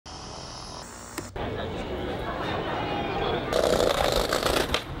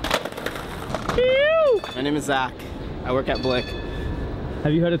My name is Zach. I work at Blick.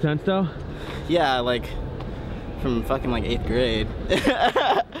 Have you heard of Turnstile? Yeah, like from fucking like 8th grade.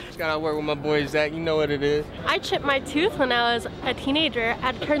 Just gotta work with my boy Zach, you know what it is. I chipped my tooth when I was a teenager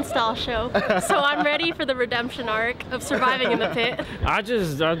at a Turnstile show, so I'm ready for the redemption arc of surviving in the pit. I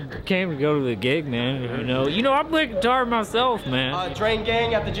came to go to the gig, man. You know, I play guitar myself, man. Drain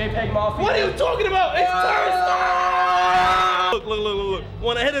Gang at the JPEG Mafia. What are you talking about? It's Turnstile! Look, look, look, look, look.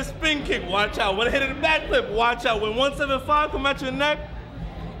 When I hit a spin kick, watch out. When I hit a backflip, watch out. When 175 come at your neck,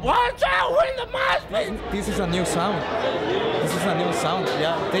 watch out. We're in the mosh pit. This is a new sound. This is a new sound.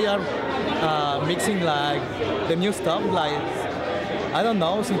 Yeah, they are mixing like the new stuff, like I don't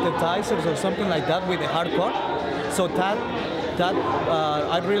know, synthesizers or something like that with the hardcore. So that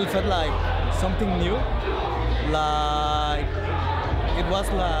I really felt like something new. Like it was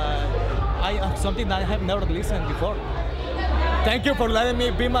like something that I have never listened before. Thank you for letting me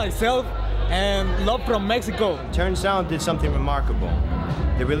be myself, and love from Mexico. Turnstile did something remarkable.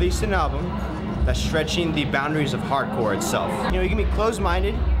 They released an album that's stretching the boundaries of hardcore itself. You know, you can be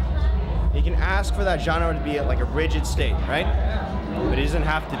closed-minded, you can ask for that genre to be like a rigid state, right? But it doesn't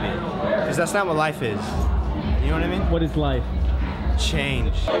have to be, because that's not what life is. You know what I mean? What is life?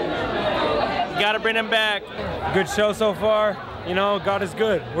 Change. You gotta bring them back. Good show so far. You know, God is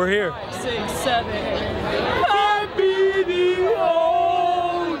good. We're here. 6, 7, 8. I be the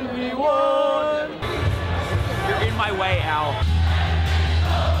only one. You're in my way, Al.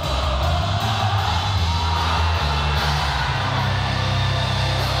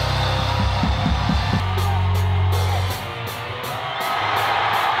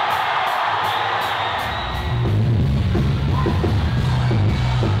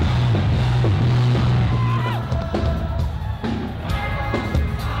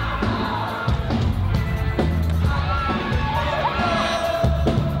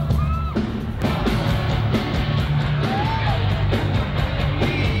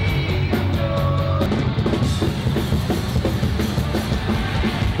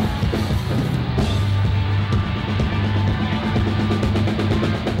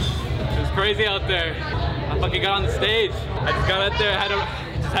 Crazy out there. I fucking got on the stage. I just got out there,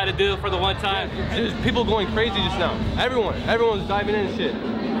 just had to do it for the one time. There's people going crazy just now. Everyone's diving in and shit.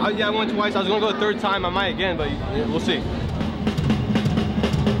 I went twice. I was gonna go a third time. I might again, but we'll see.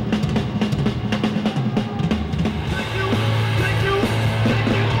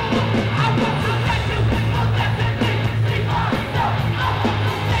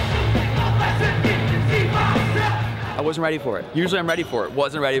 I wasn't ready for it. Usually I'm ready for it.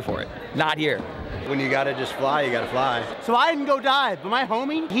 Wasn't ready for it. Not here. When you gotta just fly, you gotta fly. So I didn't go dive, but my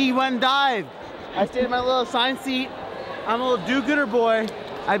homie, he went and dived. I stayed in my little assigned seat. I'm a little do-gooder boy.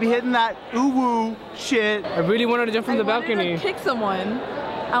 I be hitting that ooh-woo shit. I really wanted to jump from the balcony. I wanted to kick someone.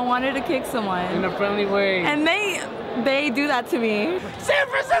 I wanted to kick someone. In a friendly way. And they do that to me. San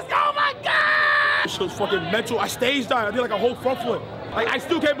Francisco, oh my God! This show's fucking mental. I stage dived. I did like a whole front flip. Like, I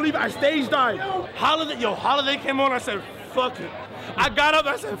still can't believe it. I stage dived. Holiday came on. I said, fuck it. I got up.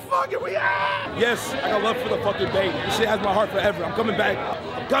 I said, fuck it. We out. Yes, I got love for the fucking Bay. This shit has my heart forever. I'm coming back.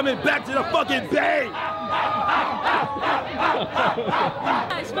 I'm coming back to the fucking Bay.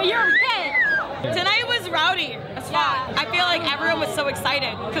 But you're dead. Tonight was rowdy as fuck. I feel like everyone was so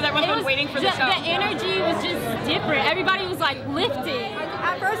excited because everyone's been waiting for the show. The energy was just different. Everybody was like lifted.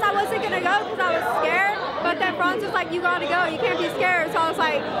 At first I wasn't gonna go because I was scared, but then Franz was like, you gotta go, you can't be scared. So I was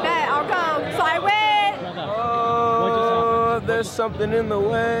like, bet, I'll go. So I went. Oh, there's something in the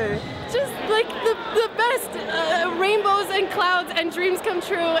way. Just like the best rainbows and clouds and dreams come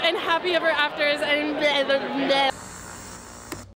true and happy ever afters and